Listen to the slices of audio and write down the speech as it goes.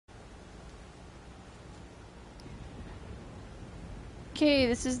Okay,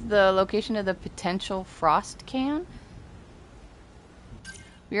 this is the location of the potential frost can.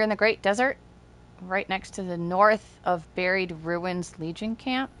 We are in the Great Desert, right next to the north of Buried Ruins Legion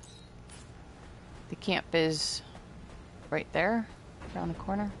camp. The camp is right there, around the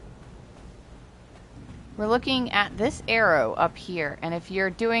corner. We're looking at this arrow up here, and if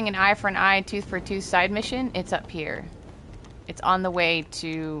you're doing an eye for an eye, tooth for tooth side mission, it's up here. It's on the way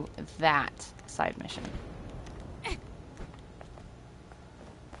to that side mission.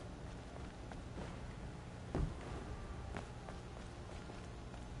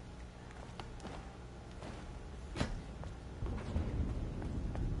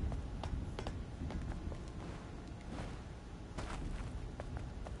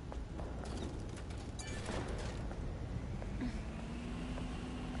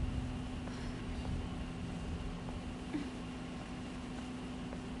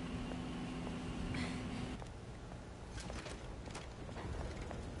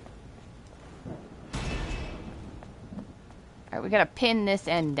 Alright, we gotta pin this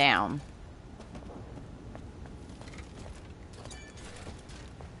end down.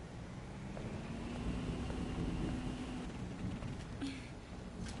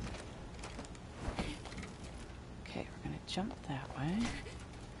 Okay, we're gonna jump that way.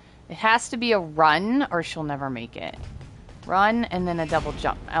 It has to be a run or she'll never make it. Run and then a double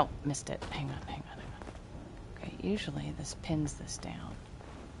jump. Oh, missed it. Hang on. Okay, usually this pins this down.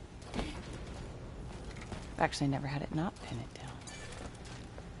 I've actually never had it not pin it down.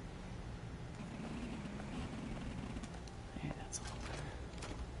 Okay, that's a little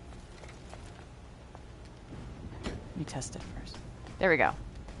better. Let me test it first. There we go.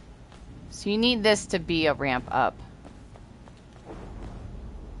 So you need this to be a ramp up.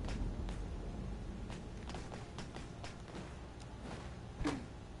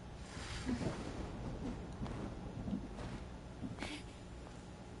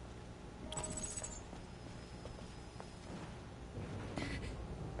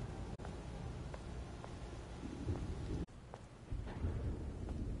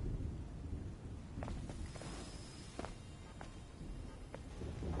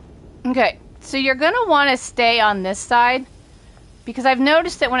 Okay, so you're going to want to stay on this side because I've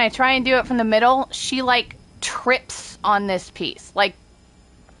noticed that when I try and do it from the middle, she like trips on this piece. Like,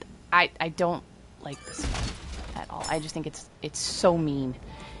 I don't like this one at all. I just think it's so mean.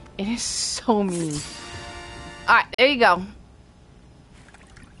 It is so mean. Alright, there you go.